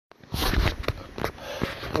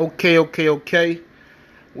Okay.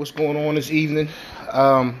 What's going on this evening?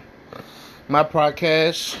 Um, my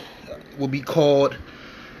podcast will be called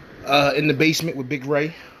In the Basement with Big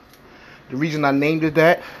Ray. The reason I named it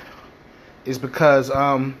that is because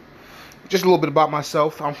just a little bit about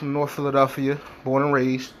myself. I'm from North Philadelphia, born and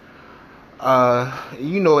raised.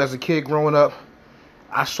 As a kid growing up,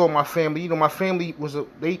 I saw my family. My family was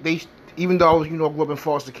they even though I was, grew up in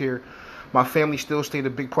foster care, my family still stayed a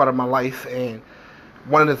big part of my life. And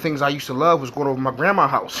one of the things I used to love was going over to my grandma's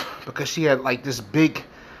house because she had like this big,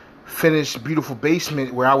 finished, beautiful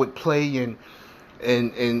basement where I would play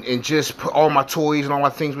and just put all my toys and all my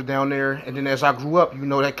things were down there. And then as I grew up,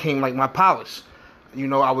 that came like my palace.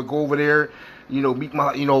 I would go over there, meet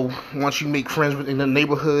my, once you make friends in the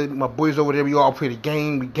neighborhood, my boys over there, we all play the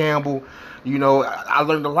game, we gamble. I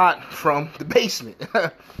learned a lot from the basement.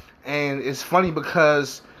 And it's funny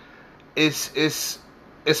because it's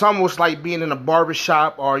almost like being in a barber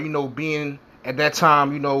shop or, being at that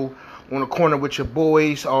time, on the corner with your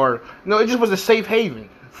boys or, it just was a safe haven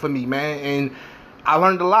for me, man. And I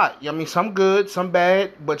learned a lot. Some good, some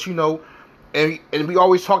bad, but, and we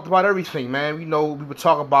always talked about everything, man. We would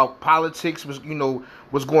talk about politics, what's going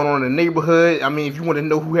on in the neighborhood. If you want to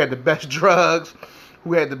know who had the best drugs,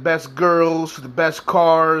 who had the best girls, the best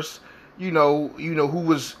cars, who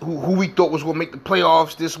we thought was going to make the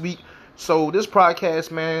playoffs this week. So this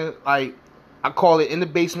podcast, man, like I call it In the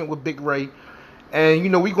Basement with Big Ray. And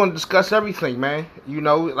we're going to discuss everything, man.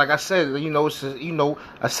 Like I said, it's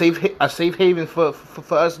a safe haven for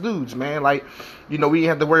us dudes, man. Like, we didn't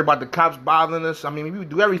have to worry about the cops bothering us. We would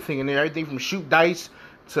do everything in there, everything from shoot dice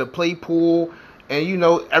to play pool, and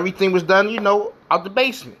everything was done, out the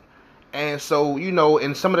basement. And so,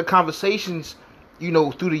 and some of the conversations,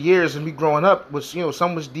 through the years and me growing up was,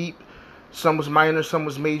 some was deep, some was minor, some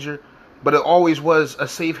was major, but it always was a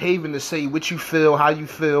safe haven to say what you feel, how you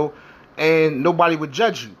feel, and nobody would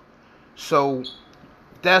judge you. So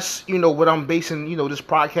that's, what I'm basing, this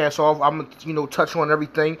podcast off. I'm going to, touch on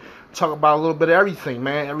everything, talk about a little bit of everything,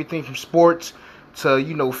 man. Everything from sports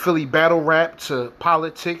to, Philly battle rap to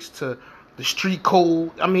politics to the street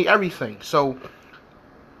code. Everything. So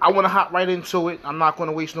I want to hop right into it. I'm not going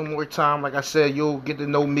to waste no more time. Like I said, you'll get to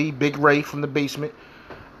know me, Big Ray from the basement.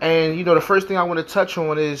 And, the first thing I want to touch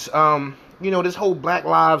on is, this whole Black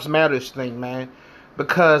Lives Matters thing, man.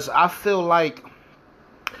 Because I feel like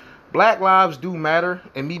Black lives do matter.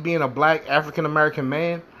 And me being a black African-American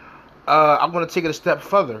man, I'm going to take it a step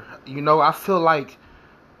further. I feel like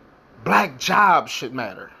black jobs should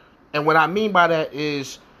matter. And what I mean by that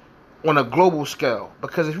is on a global scale.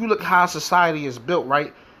 Because if you look how society is built,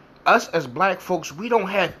 right? Us as black folks, we don't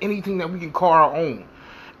have anything that we can call our own.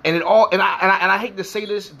 And I hate to say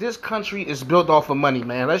this country is built off of money,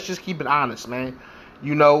 man. Let's just keep it honest, man.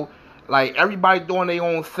 Like everybody doing their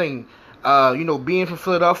own thing. Being from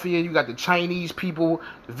Philadelphia, you got the Chinese people,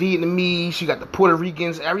 the Vietnamese, you got the Puerto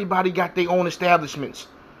Ricans. Everybody got their own establishments.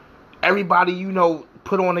 Everybody,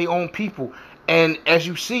 put on their own people. And as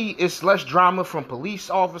you see, it's less drama from police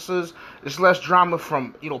officers. It's less drama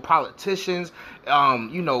from, politicians.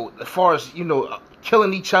 As far as,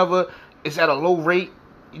 killing each other, it's at a low rate,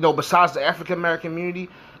 besides the African American community.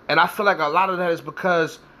 And I feel like a lot of that is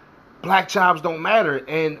because black jobs don't matter.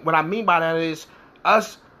 And what I mean by that is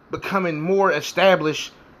us becoming more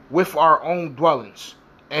established with our own dwellings.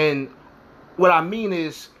 And what I mean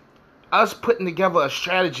is us putting together a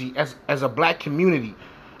strategy as a black community.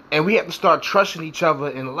 And we have to start trusting each other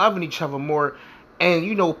and loving each other more and,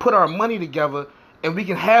 put our money together and we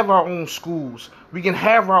can have our own schools. We can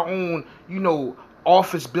have our own,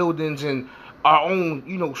 office buildings and our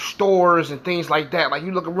own, stores and things like that. Like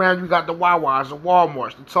you look around, you got the Wawas, the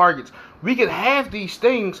Walmarts, the Targets. We can have these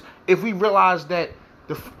things if we realize that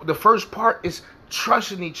the first part is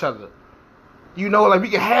trusting each other. Like we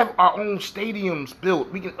can have our own stadiums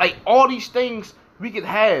built. We can, like all these things we can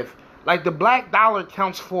have. Like the black dollar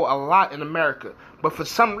counts for a lot in America, but for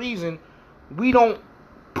some reason we don't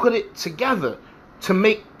put it together to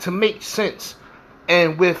make sense.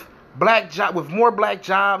 And with more black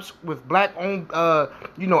jobs, with black owned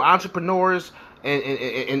entrepreneurs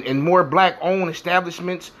and more black owned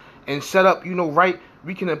establishments and set up right,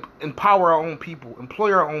 we can empower our own people,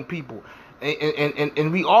 employ our own people,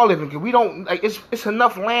 and we all live in. We don't like it's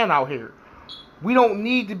enough land out here. We don't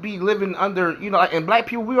need to be living under, and black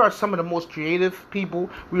people, we are some of the most creative people.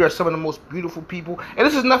 We are some of the most beautiful people. And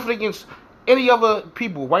this is nothing against any other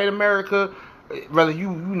people, white America, whether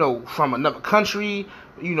you from another country,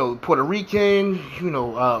 Puerto Rican,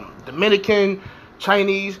 Dominican,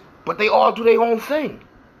 Chinese, but they all do their own thing.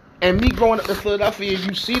 And me growing up in Philadelphia,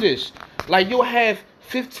 you see this. Like, you'll have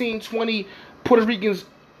 15, 20 Puerto Ricans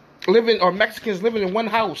Mexicans living in one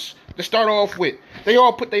house to start off with. They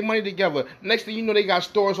all put their money together. Next thing you know, they got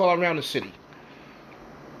stores all around the city.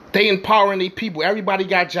 They empowering their people. Everybody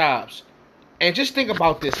got jobs. And just think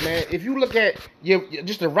about this, man. If you look at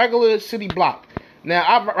just a regular city block.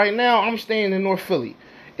 Now, right now, I'm staying in North Philly.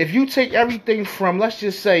 If you take everything from, let's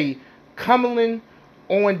just say, Cumberland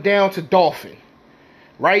on down to Dolphin,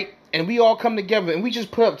 right? And we all come together and we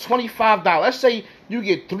just put up $25. Let's say you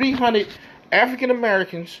get 300 African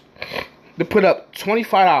Americans to put up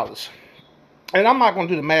 $25. And I'm not going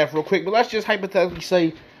to do the math real quick, but let's just hypothetically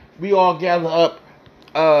say we all gather up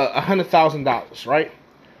 $100,000, right?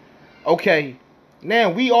 Okay,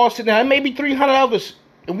 now we all sit down, maybe 300 of us,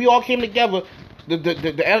 and we all came together. This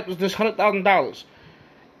 $100,000,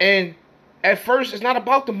 and at first it's not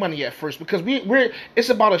about the money at first, because it's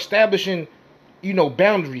about establishing,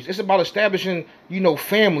 boundaries. It's about establishing,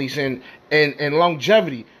 families and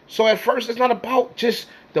longevity. So at first it's not about just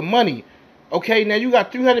the money. Okay, now you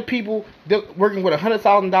got 300 people working with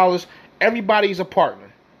 $100,000. Everybody's a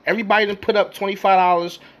partner. Everybody done put up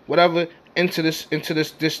 $25, whatever, into this.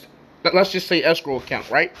 Let's just say escrow account,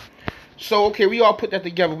 right? So, okay, we all put that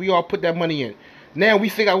together. We all put that money in. Now we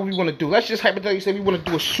figure out what we want to do. Let's just hypothetically say we want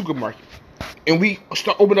to do a supermarket. And we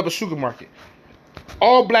start opening up a supermarket.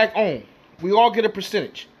 All black owned. We all get a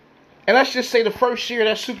percentage. And let's just say the first year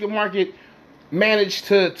that supermarket managed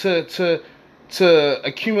to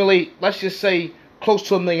accumulate, let's just say, close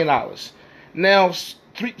to $1 million. Now,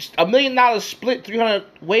 $1 million split 300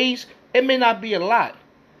 ways, it may not be a lot.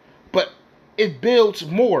 But it builds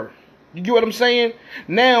more. You get what I'm saying?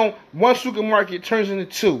 Now, one supermarket turns into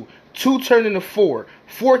two. Two turn into four.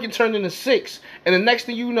 Four can turn into six. And the next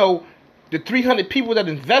thing you know, the 300 people that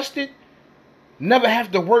invested never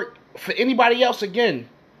have to work for anybody else again.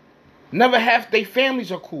 Never have, their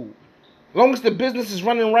families are cool. As long as the business is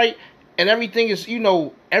running right and everything is,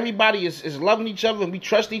 everybody is loving each other and we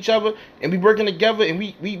trust each other and we working together and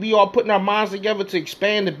we all putting our minds together to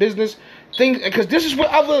expand the business. Things, because this is what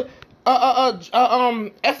other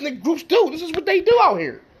ethnic groups do. This is what they do out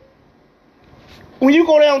here. When you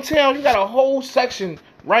go downtown, you got a whole section,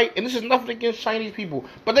 right? And this is nothing against Chinese people,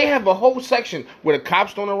 but they have a whole section where the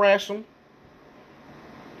cops don't harass them.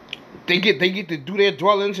 They get to do their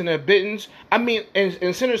dwellings and their biddings. I mean,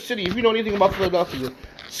 in Center City, if you know anything about Philadelphia,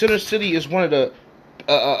 Center City is one of the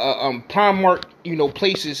Primark,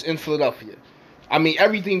 places in Philadelphia. I mean,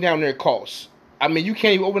 everything down there costs. I mean, you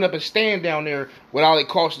can't even open up a stand down there without it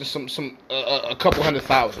costing a couple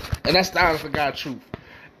 $100,000, and that's the honest to God truth.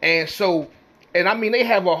 And so, and I mean, they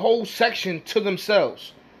have a whole section to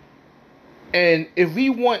themselves. And if we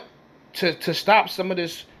want to stop some of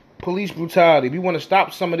this police brutality, we want to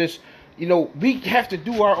stop some of this, we have to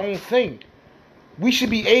do our own thing. We should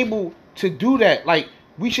be able to do that. Like,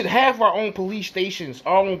 we should have our own police stations,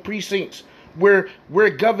 our own precincts, where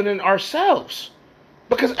we're governing ourselves.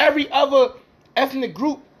 Because every other ethnic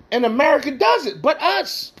group in America does it, but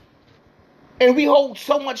us. And we hold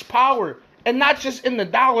so much power, and not just in the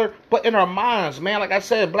dollar, but in our minds, man. Like I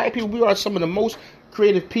said, black people, we are some of the most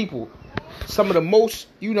creative people, some of the most,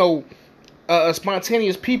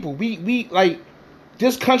 spontaneous people. We like,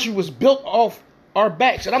 this country was built off our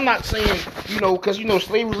backs. And I'm not saying, because,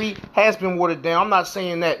 slavery has been watered down. I'm not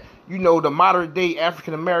saying that, the modern day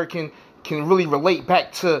African American can really relate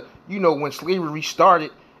back to, when slavery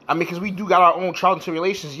started. I mean, because we do got our own trials and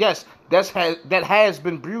tribulations. Yes, that has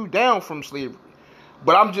been brewed down from slavery.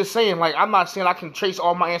 But I'm just saying, like, I'm not saying I can trace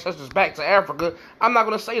all my ancestors back to Africa. I'm not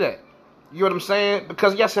going to say that. You know what I'm saying?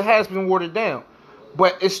 Because, yes, it has been watered down.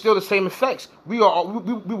 But it's still the same effects. We will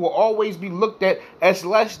always be looked at as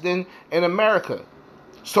less than in America.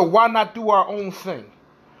 So why not do our own thing?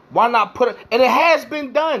 Why not put it? And it has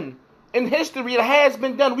been done. In history, it has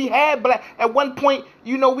been done. We had black, at one point,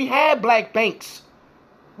 we had black banks.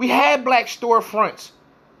 We had black storefronts.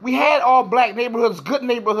 We had all black neighborhoods, good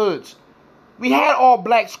neighborhoods. We had all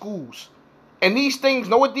black schools. And these things,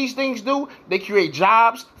 know what these things do? They create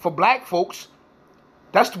jobs for black folks.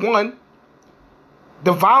 That's one.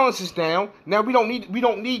 The violence is down. Now we don't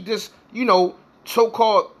need this,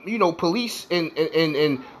 so-called, police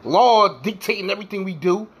and law dictating everything we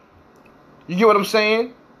do. You get what I'm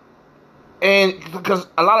saying? And because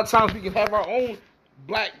a lot of times we can have our own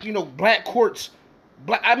black courts,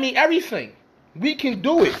 everything. We can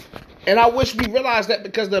do it. And I wish we realized that,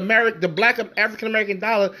 because the black African American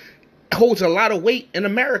dollar holds a lot of weight in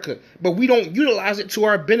America, but we don't utilize it to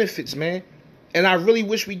our benefits, man. And I really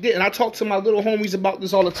wish we did. And I talk to my little homies about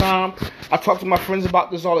this all the time. I talk to my friends about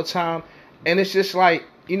this all the time. And it's just like,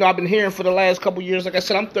 I've been hearing for the last couple years. Like I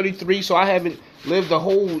said, I'm 33, so I haven't lived the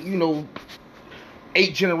whole,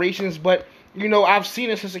 8 generations. But I've seen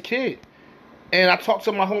it since a kid. And I talked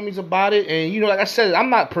to my homies about it. And, like I said, I'm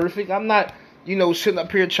not perfect. I'm not, sitting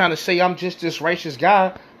up here trying to say I'm just this righteous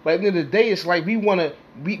guy. But at the end of the day, it's like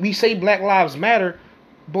we say Black Lives Matter,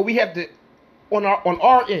 but we have to, on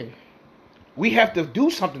our end, we have to do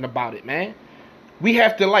something about it, man. We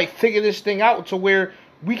have to, figure this thing out to where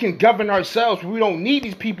we can govern ourselves. We don't need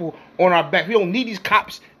these people on our back. We don't need these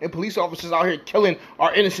cops and police officers out here killing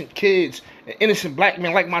our innocent kids and innocent black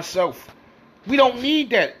men like myself. We don't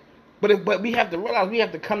need that. But we have to realize we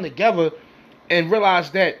have to come together and realize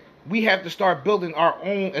that we have to start building our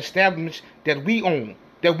own establishments that we own.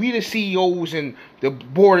 That we the CEOs and the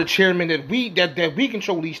board of chairmen, that we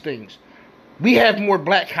control these things. We have more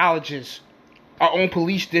black colleges, our own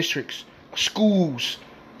police districts, schools,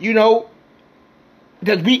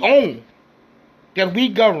 that we own, that we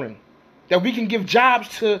govern, that we can give jobs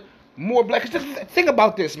to more black. Think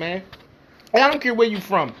about this, man. And I don't care where you're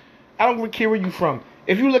from. I don't care where you're from.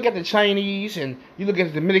 If you look at the Chinese and you look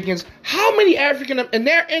at the Dominicans, how many and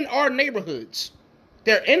they're in our neighborhoods.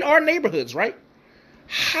 They're in our neighborhoods, right?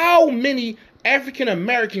 How many African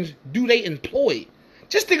Americans do they employ?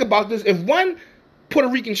 Just think about this. If one Puerto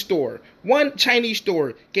Rican store, one Chinese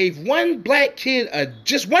store gave one black kid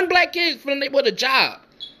from the neighborhood a job,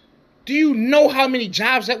 do you know how many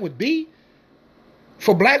jobs that would be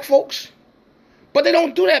for black folks? But they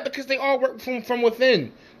don't do that because they all work from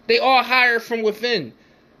within. They all hire from within.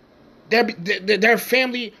 They're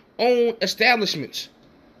family-owned establishments.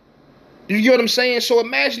 You get what I'm saying? So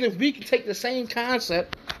imagine if we could take the same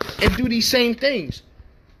concept and do these same things.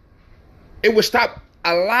 It would stop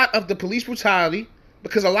a lot of the police brutality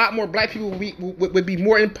because a lot more black people would be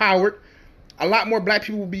more empowered. A lot more black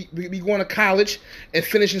people would be going to college and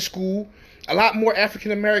finishing school. A lot more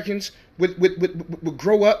African Americans would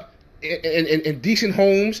grow up in decent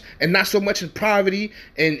homes and not so much in poverty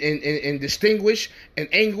and distinguish and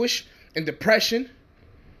anguish and depression.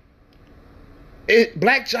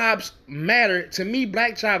 Black jobs matter. To me,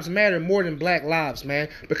 black jobs matter more than black lives, man.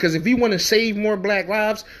 Because if we want to save more black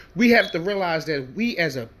lives, we have to realize that we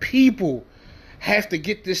as a people have to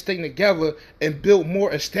get this thing together and build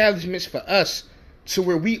more establishments for us to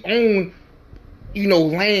where we own,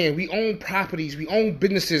 land, we own properties, we own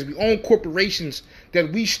businesses, we own corporations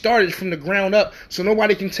that we started from the ground up so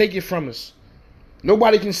nobody can take it from us.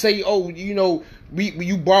 Nobody can say, oh,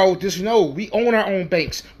 you borrowed this. No, we own our own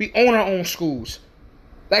banks. We own our own schools.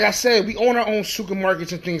 Like I said, we own our own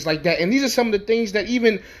supermarkets and things like that. And these are some of the things that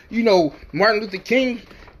even, Martin Luther King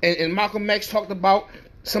and Malcolm X talked about.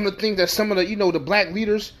 Some of the things that some of the, the black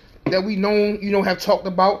leaders that we know, have talked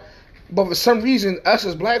about. But for some reason, us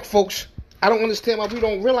as black folks, I don't understand why we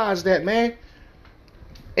don't realize that, man.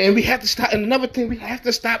 And we have to stop. And another thing, we have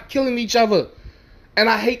to stop killing each other. And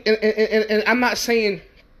I hate, and I'm not saying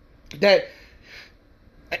that,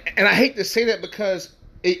 and I hate to say that because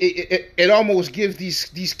it almost gives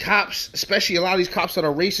these cops, especially a lot of these cops that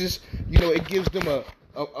are racist, it gives them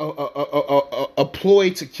a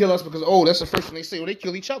ploy to kill us because, that's the first thing they say, they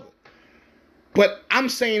kill each other. But I'm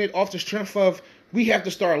saying it off the strength of we have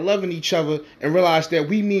to start loving each other and realize that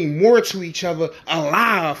we mean more to each other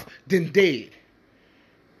alive than dead.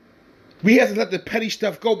 We have to let the petty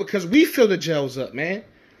stuff go because we fill the jails up, man.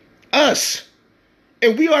 Us.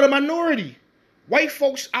 And we are the minority. White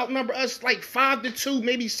folks outnumber us 5-2,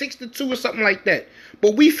 maybe 6-2 or something like that.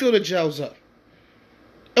 But we fill the jails up.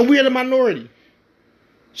 And we are the minority.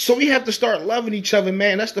 So we have to start loving each other,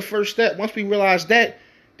 man. That's the first step. Once we realize that,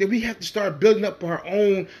 then we have to start building up our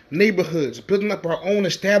own neighborhoods, building up our own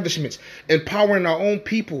establishments, empowering our own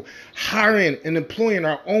people, hiring and employing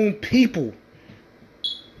our own people.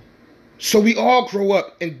 So we all grow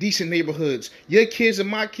up in decent neighborhoods. Your kids and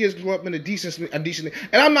my kids grow up in a decent.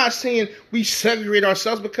 And I'm not saying we segregate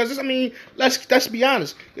ourselves because let's be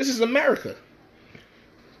honest. This is America.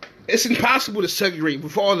 It's impossible to segregate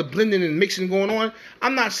with all the blending and mixing going on.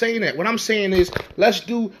 I'm not saying that. What I'm saying is let's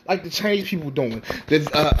do like the Chinese people doing,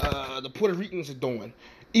 the Puerto Ricans are doing.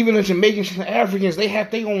 Even the Jamaicans and the Africans, they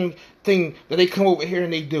have their own thing that they come over here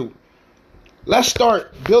and they do. Let's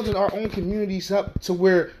start building our own communities up to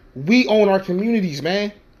where we own our communities,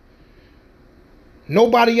 man.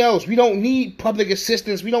 Nobody else. We don't need public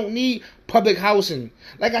assistance. We don't need public housing.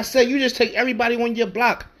 Like I said, you just take everybody on your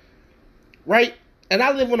block, right? And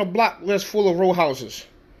I live on a block that's full of row houses.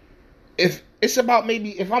 If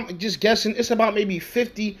I'm just guessing, it's about maybe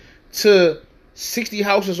 50 to 60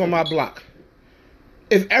 houses on my block.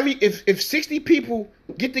 If 60 people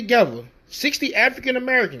get together, 60 African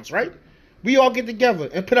Americans, right? We all get together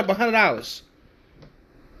and put up $100.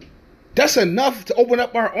 That's enough to open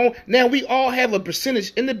up our own. Now we all have a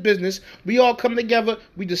percentage in the business. We all come together.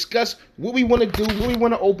 We discuss what we want to do, what we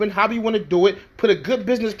want to open, how we want to do it. Put a good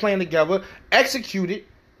business plan together. Execute it,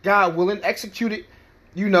 God willing. Execute it,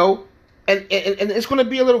 you know. And it's going to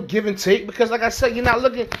be a little give and take because, like I said, you're not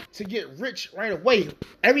looking to get rich right away.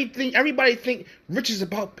 Everybody think rich is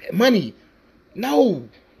about money. No,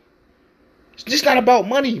 it's just not about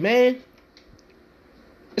money, man.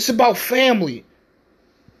 It's about family.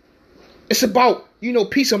 It's about,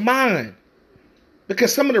 peace of mind.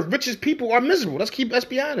 Because some of the richest people are miserable. Let's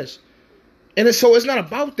be honest. And so it's not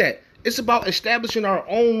about that. It's about establishing our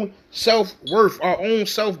own self-worth, our own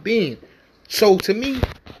self-being. So to me,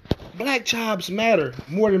 black jobs matter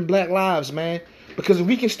more than black lives, man. Because if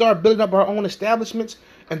we can start building up our own establishments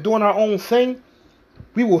and doing our own thing,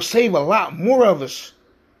 we will save a lot more of us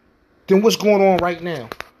than what's going on right now.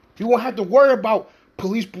 We won't have to worry about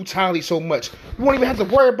police brutality so much. We won't even have to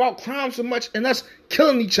worry about crime so much and us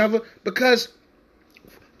killing each other because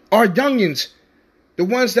our youngins, the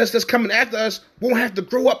ones that's coming after us, won't have to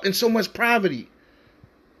grow up in so much poverty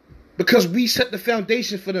because we set the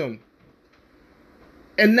foundation for them.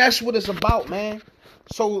 And that's what it's about, man.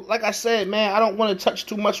 So, like I said, man, I don't want to touch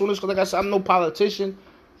too much on this because, like I said, I'm no politician.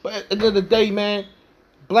 But at the end of the day, man,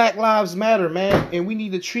 Black lives matter, man, and we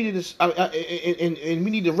need to treat it as, and we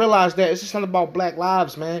need to realize that it's just not about black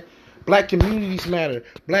lives, man. Black communities matter.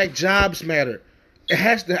 Black jobs matter.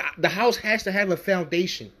 The house has to have a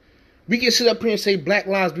foundation. We can sit up here and say Black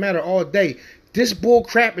Lives Matter all day. This bull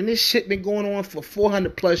crap and this shit been going on for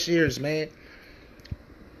 400 plus years, man.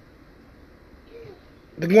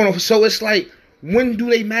 Been going on. So it's like, when do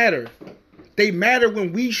they matter? They matter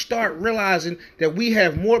when we start realizing that we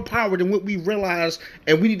have more power than what we realize,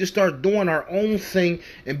 and we need to start doing our own thing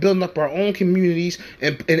and building up our own communities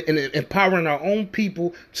and empowering our own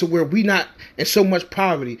people to where we not in so much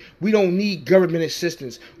poverty. We don't need government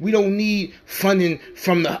assistance. We don't need funding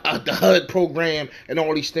from the HUD program and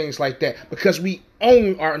all these things like that because we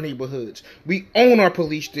own our neighborhoods. We own our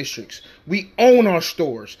police districts. We own our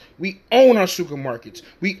stores. We own our supermarkets.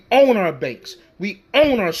 We own our banks. We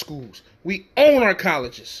own our schools. We own our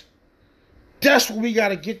colleges. That's what we got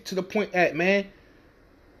to get to the point at, man.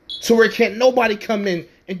 So where can't nobody come in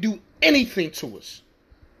and do anything to us.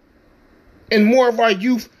 And more of our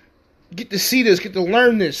youth get to see this, get to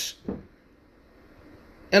learn this.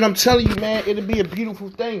 And I'm telling you, man, it'll be a beautiful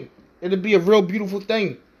thing. It'll be a real beautiful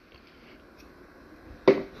thing.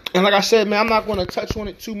 And like I said, man, I'm not going to touch on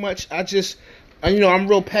it too much. I'm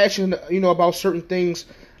real passionate, about certain things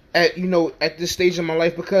at this stage in my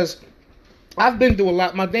life because I've been through a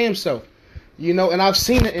lot my damn self, and I've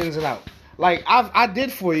seen the ins and outs. Like, I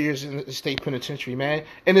did 4 years in the state penitentiary, man.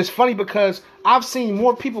 And it's funny because I've seen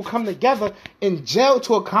more people come together in jail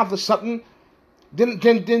to accomplish something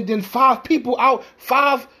than five people out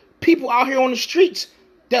here on the streets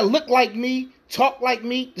that look like me, talk like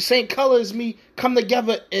me, the same color as me, come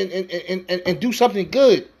together and do something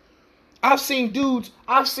good. I've seen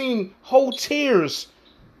whole tears.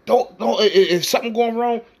 Don't if something going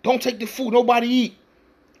wrong, don't take the food. Nobody eat.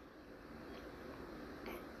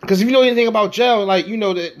 Because if you know anything about jail,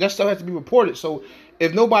 that stuff has to be reported. So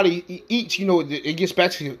if nobody eats, it gets back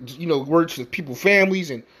to word to people's families,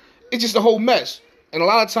 and it's just a whole mess. And a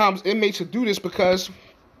lot of times inmates will do this because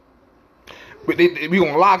we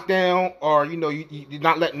on lockdown, or you're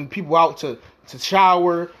not letting people out to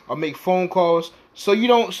shower or make phone calls. So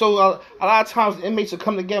So a lot of times the inmates will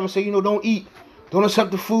come together and say, don't eat. Don't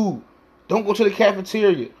accept the food. Don't go to the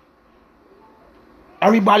cafeteria.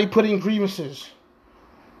 Everybody put in grievances.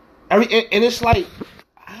 And it's like,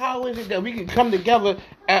 how is it that we can come together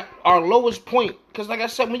at our lowest point? Because like I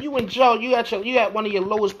said, when you in jail, you at one of your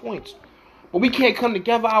lowest points. But we can't come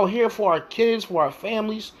together out here for our kids, for our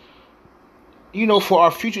families, for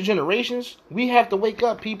our future generations. We have to wake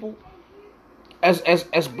up, people.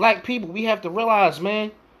 As black people, we have to realize,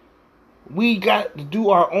 man, we got to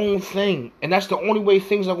do our own thing, and that's the only way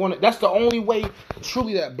that's the only way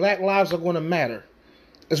truly that black lives are going to matter,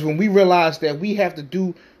 is when we realize that we have to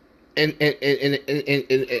do and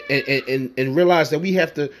realize that we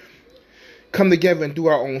have to come together and do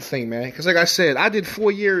our own thing, man. Because like I said, I did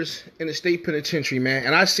 4 years in the state penitentiary, man,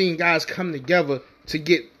 and I seen guys come together to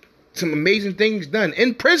get some amazing things done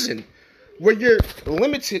in prison, where you're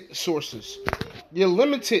limited sources, you're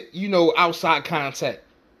limited, outside contact.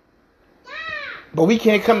 But we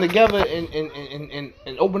can't come together and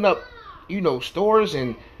open up, stores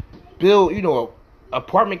and build,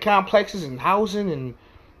 apartment complexes and housing and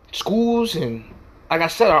schools and, like I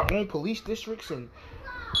said, our own police districts and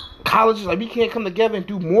colleges. Like, we can't come together and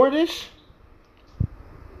do more of this.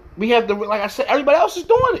 We have to, like I said, everybody else is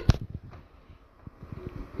doing it.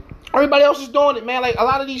 Everybody else is doing it, man. Like a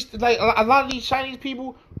lot of these Chinese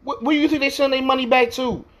people, where do you think they send their money back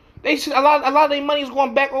to? They a lot of their money is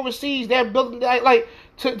going back overseas. They're building to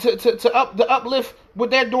uplift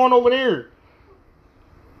what they're doing over there.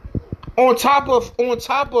 On top of doing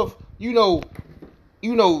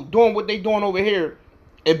what they doing over here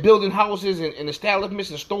and building houses and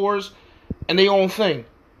establishments and stores and their own thing.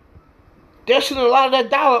 They're sending a lot of that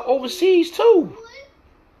dollar overseas too,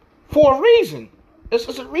 for a reason. There's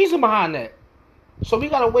a reason behind that. So we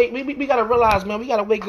gotta wait. We gotta realize, man. We gotta wake